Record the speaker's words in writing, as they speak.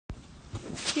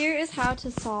Here is how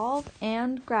to solve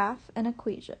and graph an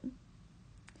equation.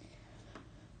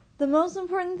 The most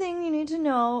important thing you need to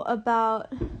know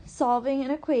about solving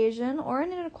an equation or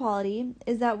an inequality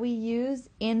is that we use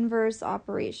inverse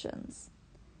operations.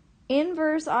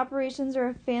 Inverse operations are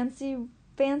a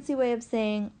fancy way of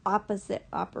saying opposite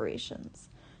operations.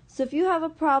 So if you have a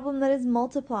problem that is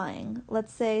multiplying,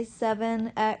 let's say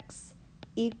 7x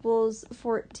equals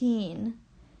 14,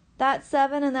 that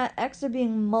 7 and that x are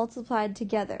being multiplied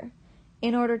together.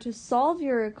 In order to solve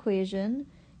your equation,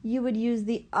 you would use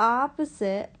the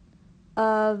opposite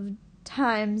of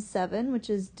times 7, which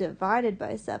is divided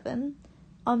by 7,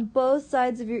 on both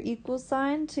sides of your equal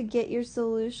sign to get your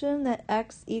solution that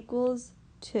x equals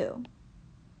 2.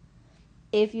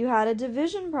 If you had a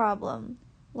division problem,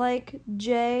 like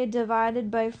j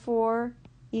divided by 4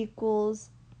 equals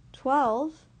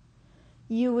 12,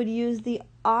 you would use the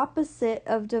opposite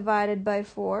of divided by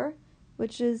 4,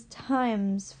 which is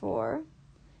times 4,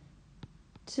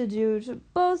 to do to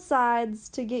both sides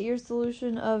to get your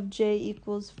solution of j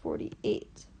equals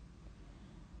 48.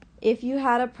 If you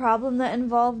had a problem that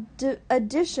involved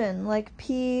addition, like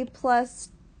p plus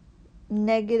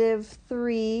negative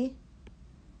 3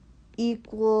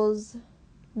 equals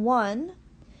 1,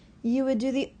 you would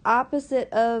do the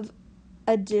opposite of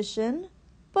addition,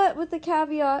 but with the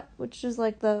caveat, which is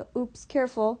like the oops,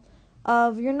 careful,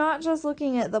 of you're not just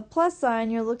looking at the plus sign,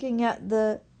 you're looking at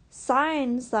the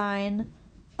sign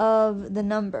of the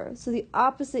number. So the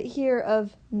opposite here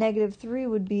of negative 3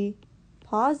 would be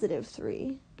positive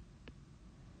 3.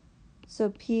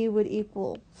 So p would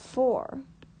equal 4.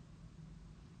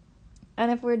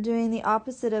 And if we're doing the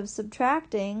opposite of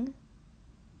subtracting,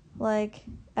 like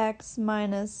x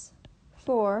minus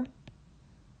 4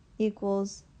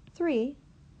 equals 3,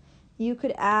 you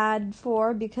could add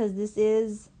 4 because this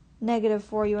is negative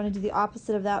 4. You want to do the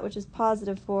opposite of that, which is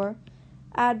positive 4.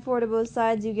 Add 4 to both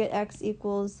sides, you get x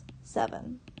equals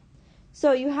 7.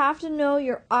 So you have to know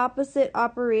your opposite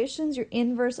operations, your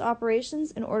inverse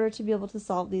operations, in order to be able to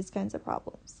solve these kinds of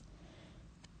problems.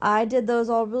 I did those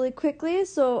all really quickly,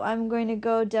 so I'm going to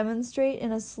go demonstrate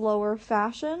in a slower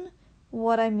fashion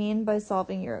what I mean by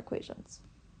solving your equations.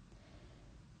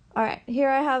 Alright, here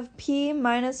I have p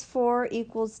minus 4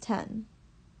 equals 10.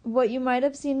 What you might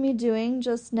have seen me doing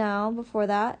just now before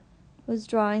that was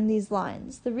drawing these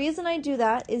lines. The reason I do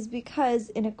that is because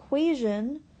an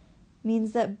equation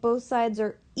means that both sides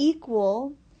are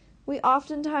equal. We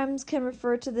oftentimes can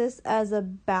refer to this as a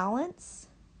balance.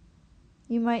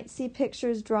 You might see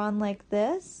pictures drawn like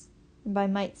this. And by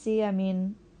might see, I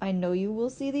mean I know you will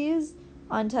see these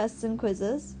on tests and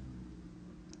quizzes,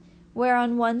 where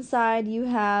on one side you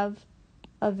have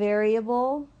a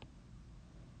variable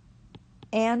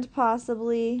and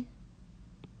possibly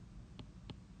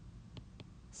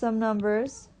some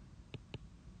numbers,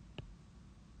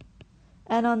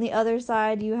 and on the other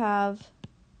side you have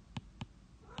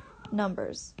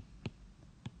numbers.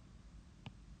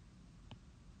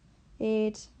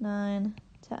 8, 9,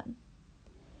 10.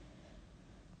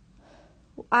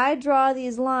 I draw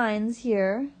these lines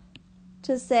here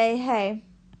to say, hey,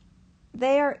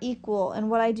 they are equal, and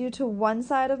what I do to one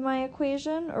side of my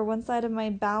equation or one side of my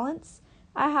balance,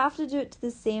 I have to do it to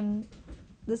the same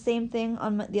thing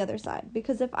on the other side.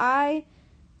 Because if I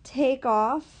take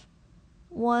off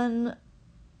one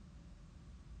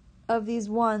of these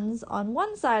ones on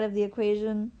one side of the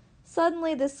equation,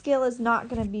 suddenly the scale is not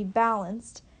going to be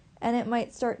balanced, and it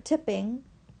might start tipping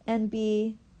and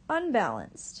be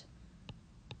unbalanced.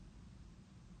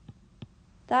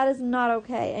 That is not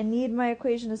okay. I need my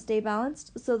equation to stay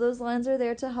balanced, so those lines are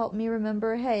there to help me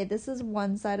remember, hey, this is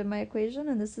one side of my equation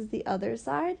and this is the other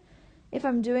side. If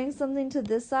I'm doing something to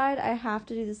this side, I have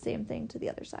to do the same thing to the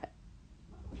other side.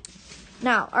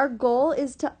 Now, our goal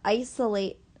is to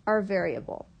isolate our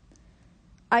variable.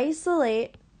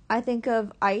 Isolate, I think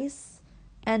of ice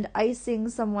and icing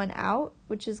someone out,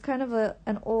 which is kind of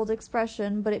an old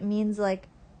expression, but it means like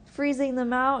freezing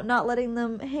them out, not letting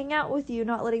them hang out with you,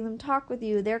 not letting them talk with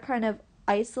you. They're kind of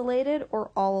isolated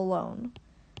or all alone.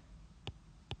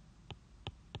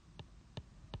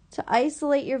 To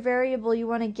isolate your variable, you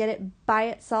want to get it by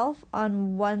itself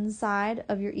on one side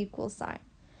of your equal sign.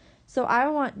 So I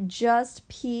want just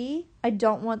p. I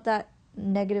don't want that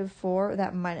negative 4 or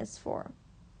that minus 4.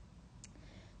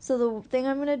 So the thing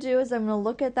I'm going to do is I'm going to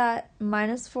look at that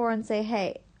minus 4 and say,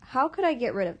 hey, how could I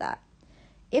get rid of that?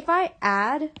 If I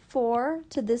add 4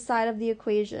 to this side of the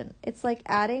equation, it's like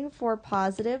adding 4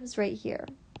 positives right here.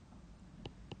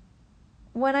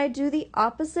 When I do the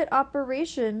opposite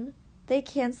operation, they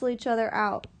cancel each other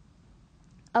out.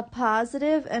 A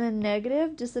positive and a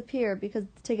negative disappear because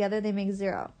together they make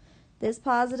 0. This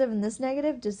positive and this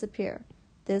negative disappear.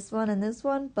 This one and this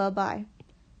one, bye-bye.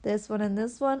 This one and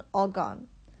this one, all gone.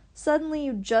 Suddenly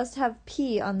you just have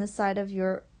P on the side of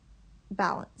your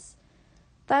balance.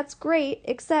 That's great,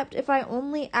 except if I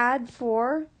only add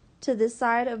 4 to this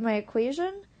side of my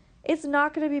equation, it's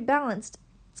not going to be balanced.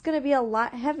 It's going to be a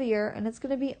lot heavier and it's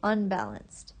going to be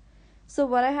unbalanced. So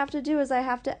what I have to do is I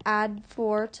have to add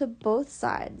 4 to both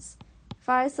sides. If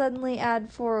I suddenly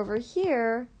add 4 over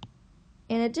here,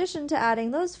 in addition to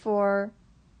adding those 4,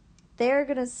 they're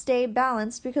going to stay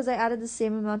balanced because I added the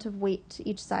same amount of weight to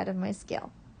each side of my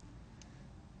scale.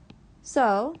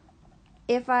 So,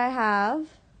 if I have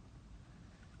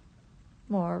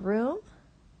more room,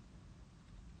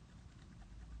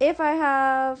 if I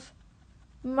have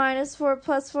 -4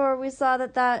 plus 4, we saw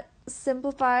that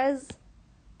simplifies.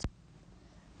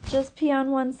 Just P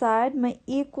on one side, my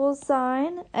equal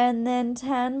sign, and then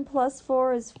 10 plus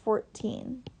 4 is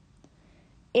 14.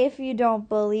 If you don't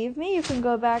believe me, you can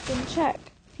go back and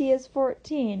check. P is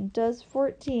 14. Does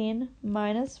 14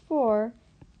 minus 4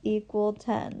 equal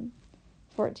 10?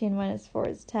 14 minus 4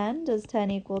 is 10. Does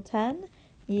 10 equal 10?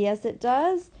 Yes, it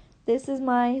does. This is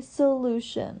my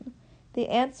solution. The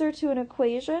answer to an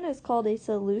equation is called a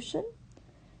solution,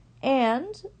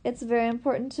 and it's very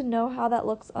important to know how that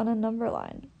looks on a number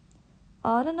line.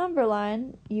 On a number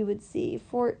line, you would see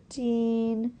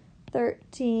 14,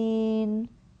 13,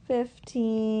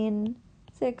 15,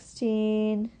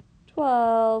 16,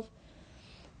 12.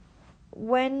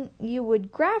 When you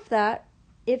would graph that,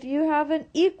 if you have an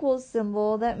equal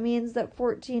symbol, that means that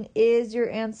 14 is your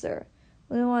answer.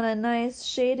 We want a nice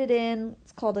shaded in,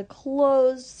 it's called a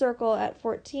closed circle at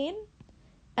 14,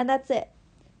 and that's it.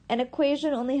 An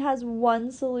equation only has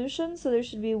one solution, so there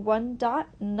should be one dot,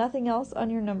 nothing else on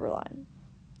your number line.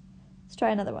 Let's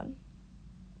try another one.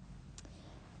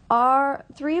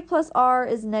 3 plus r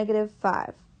is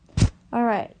 -5. All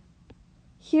right.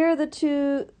 Here are the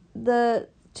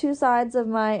two sides of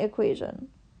my equation.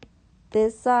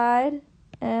 This side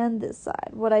and this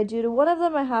side. What I do to one of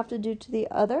them, I have to do to the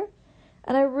other.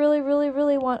 And I really, really,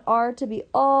 really want r to be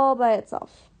all by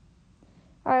itself.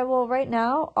 All right, well, right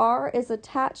now, r is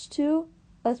attached to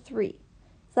a 3.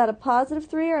 Is that a positive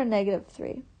 3 or a negative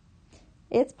 3?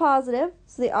 It's positive,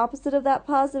 so the opposite of that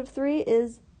positive 3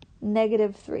 is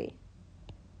negative 3.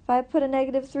 If I put a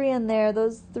negative 3 in there,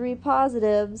 those 3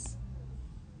 positives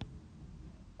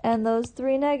and those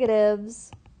 3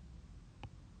 negatives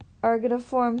are going to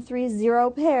form 3 zero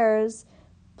pairs,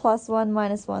 plus 1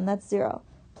 minus 1, that's 0.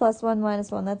 Plus 1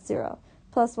 minus 1, that's 0.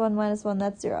 Plus 1 minus 1,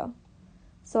 that's 0.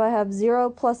 So I have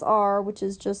 0 plus r, which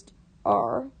is just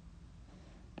r,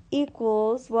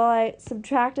 equals, well, I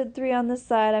subtracted 3 on this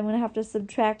side, I'm going to have to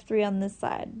subtract 3 on this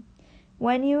side.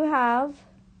 When you have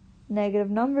negative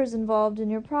numbers involved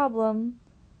in your problem,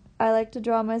 I like to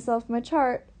draw myself my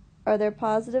chart. Are there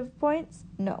positive points?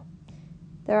 No.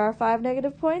 There are 5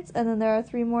 negative points, and then there are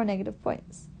 3 more negative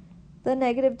points. The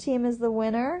negative team is the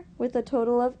winner with a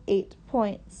total of 8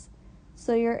 points.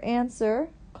 So your answer,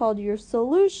 called your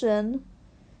solution,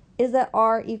 is that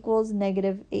r equals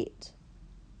 -8.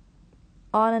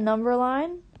 On a number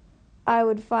line, I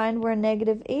would find where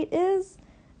 -8 is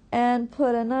and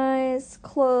put a nice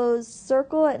closed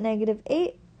circle at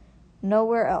 -8,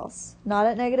 nowhere else. Not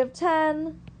at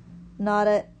 -10, not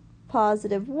at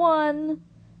 +1,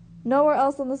 nowhere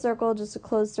else on the circle, just a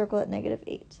closed circle at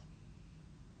 -8.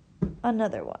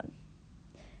 Another one.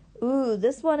 Ooh,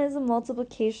 this one is a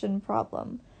multiplication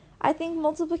problem. I think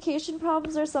multiplication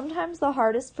problems are sometimes the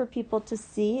hardest for people to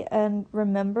see and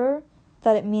remember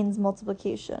that it means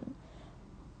multiplication.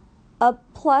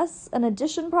 An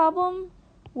addition problem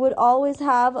would always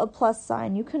have a plus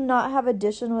sign. You cannot have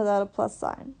addition without a plus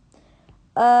sign.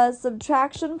 A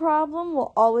subtraction problem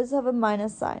will always have a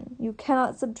minus sign. You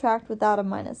cannot subtract without a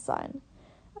minus sign.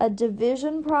 A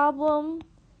division problem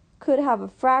could have a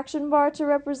fraction bar to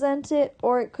represent it,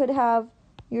 or it could have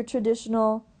your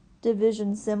traditional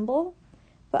division symbol.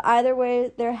 But either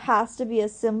way, there has to be a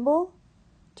symbol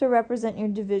to represent your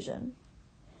division.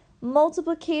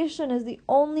 Multiplication is the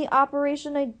only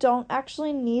operation I don't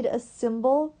actually need a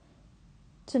symbol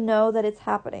to know that it's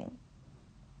happening.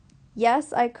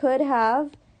 Yes, I could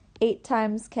have 8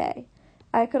 times k.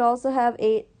 I could also have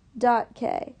 8 dot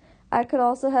k. I could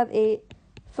also have 8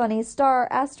 funny star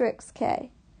asterisk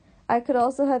k. I could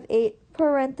also have 8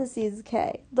 parentheses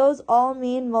k. Those all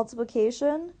mean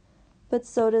multiplication, but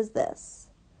so does this.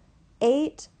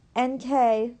 8 and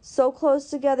k, so close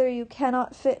together you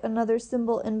cannot fit another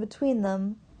symbol in between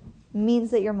them,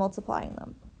 means that you're multiplying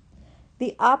them.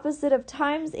 The opposite of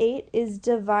times 8 is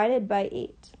divided by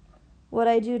 8. what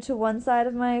I do to one side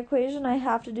of my equation, I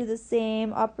have to do the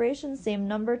same operation, same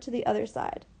number to the other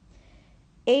side.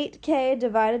 8k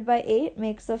divided by 8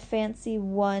 makes a fancy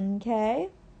 1k.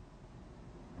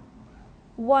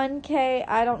 1k,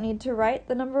 I don't need to write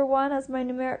the number 1 as my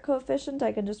numeric coefficient.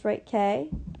 I can just write k.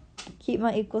 Keep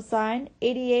my equal sign.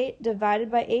 88 divided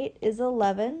by 8 is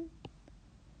 11.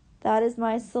 That is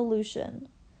my solution.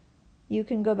 You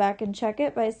can go back and check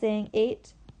it by saying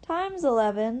 8 times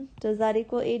 11. Does that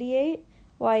equal 88?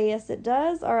 Why, yes, it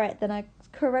does. All right, then I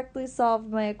correctly solved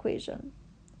my equation.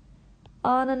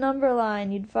 On a number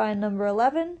line, you'd find number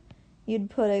 11.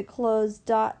 You'd put a closed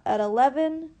dot at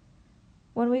 11.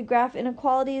 When we graph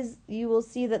inequalities, you will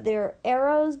see that there are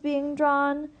arrows being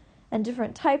drawn and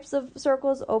different types of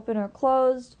circles, open or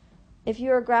closed. If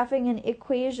you are graphing an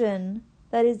equation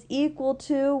that is equal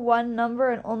to one number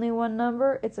and only one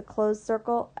number, it's a closed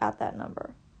circle at that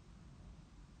number.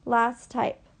 Last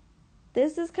type.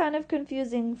 This is kind of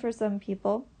confusing for some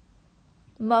people.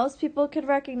 Most people could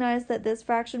recognize that this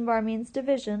fraction bar means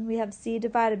division. We have c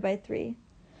divided by 3.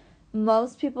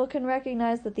 Most people can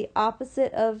recognize that the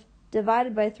opposite of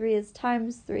divided by 3 is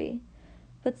times 3.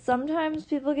 But sometimes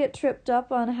people get tripped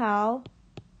up on how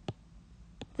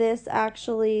this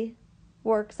actually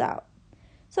works out.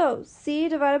 So c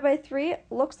divided by 3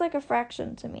 looks like a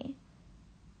fraction to me.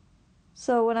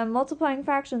 So when I'm multiplying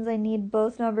fractions, I need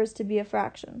both numbers to be a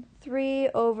fraction. 3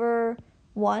 over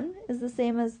 1 is the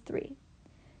same as 3.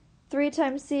 3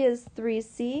 times c is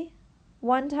 3c.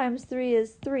 1 times 3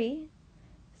 is 3.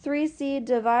 3c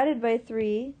divided by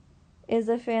 3 is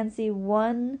a fancy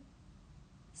 1c,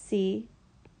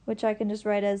 which I can just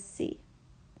write as c.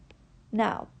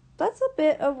 Now, that's a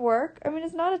bit of work. I mean,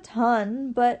 it's not a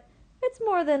ton, but it's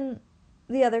more than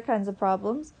the other kinds of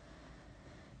problems.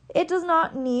 It does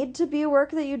not need to be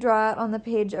work that you draw out on the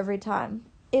page every time.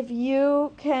 If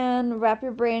you can wrap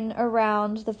your brain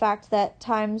around the fact that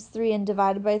times 3 and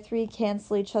divided by 3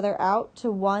 cancel each other out to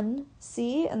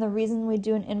 1c, and the reason we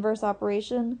do an inverse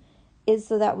operation is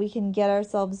so that we can get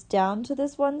ourselves down to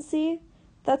this 1c,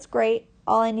 that's great.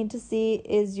 All I need to see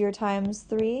is your times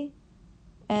 3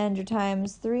 and your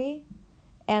times 3,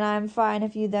 and I'm fine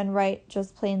if you then write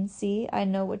just plain c. I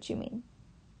know what you mean.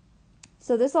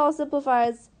 So this all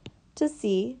simplifies to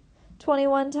c.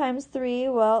 21 times 3,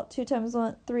 well, 2 times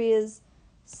 3 is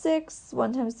 6,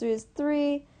 1 times 3 is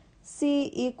 3,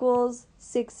 c equals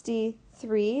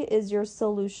 63 is your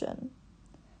solution.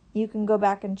 You can go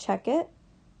back and check it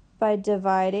by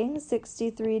dividing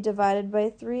 63 divided by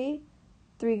 3.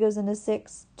 3 goes into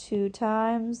 6 2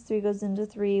 times, 3 goes into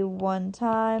 3 1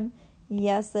 time.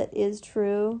 Yes, that is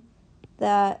true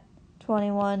that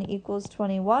 21 equals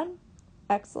 21.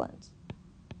 Excellent.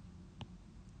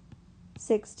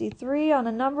 63 on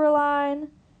a number line,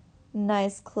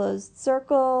 nice closed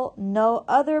circle, no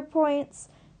other points,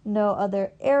 no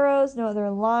other arrows, no other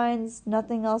lines,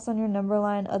 nothing else on your number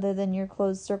line other than your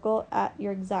closed circle at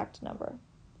your exact number.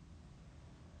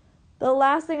 The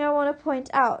last thing I want to point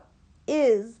out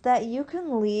is that you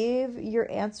can leave your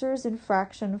answers in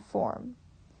fraction form.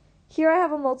 Here I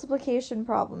have a multiplication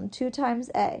problem, 2 times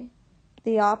a.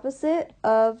 The opposite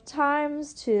of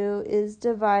times 2 is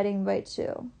dividing by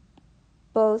 2.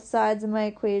 Both sides of my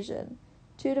equation.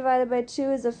 2 divided by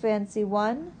 2 is a fancy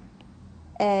 1.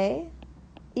 A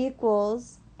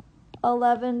equals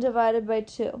 11 divided by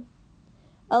 2.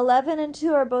 11 and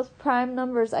 2 are both prime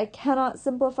numbers. I cannot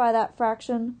simplify that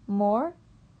fraction more.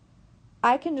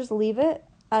 I can just leave it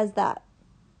as that.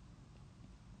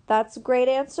 That's a great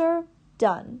answer.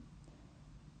 Done.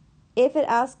 If it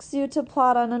asks you to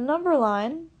plot on a number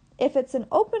line, if it's an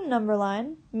open number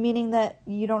line, meaning that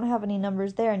you don't have any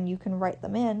numbers there and you can write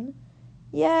them in,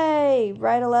 yay!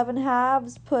 Write 11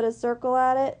 halves, put a circle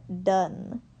at it,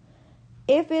 done.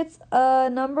 If it's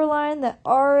a number line that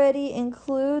already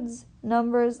includes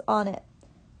numbers on it,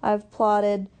 I've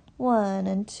plotted 1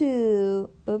 and 2,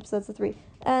 oops, that's a 3,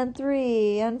 and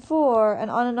 3 and 4,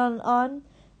 and on and on and on,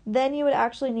 then you would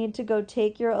actually need to go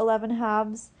take your 11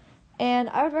 halves, and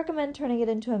I would recommend turning it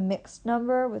into a mixed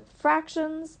number with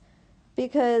fractions,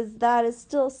 because that is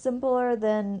still simpler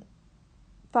than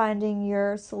finding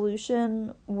your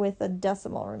solution with a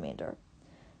decimal remainder.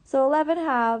 So 11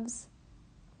 halves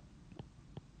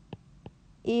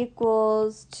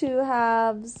equals 2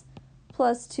 halves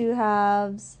plus 2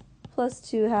 halves plus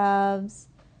 2 halves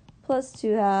plus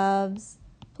 2 halves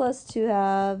plus 2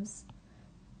 halves.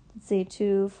 Let's see,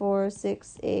 2, 4,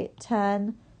 6, 8,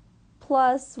 10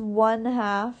 plus 1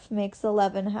 half makes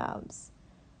 11 halves.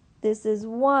 This is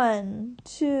 1,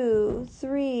 2,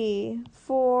 3,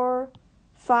 4,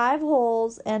 5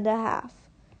 wholes and a half.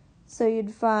 So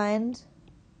you'd find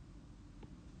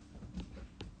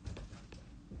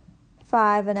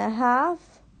 5.5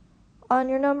 on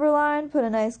your number line. Put a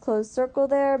nice closed circle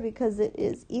there because it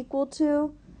is equal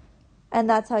to, and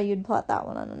that's how you'd plot that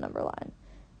one on a number line.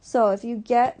 So if you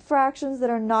get fractions that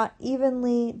are not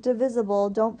evenly divisible,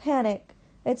 don't panic.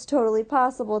 It's totally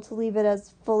possible to leave it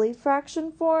as fully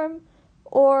fraction form,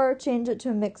 or change it to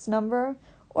a mixed number,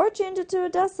 or change it to a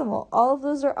decimal. All of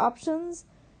those are options,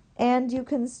 and you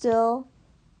can still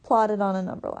plot it on a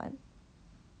number line.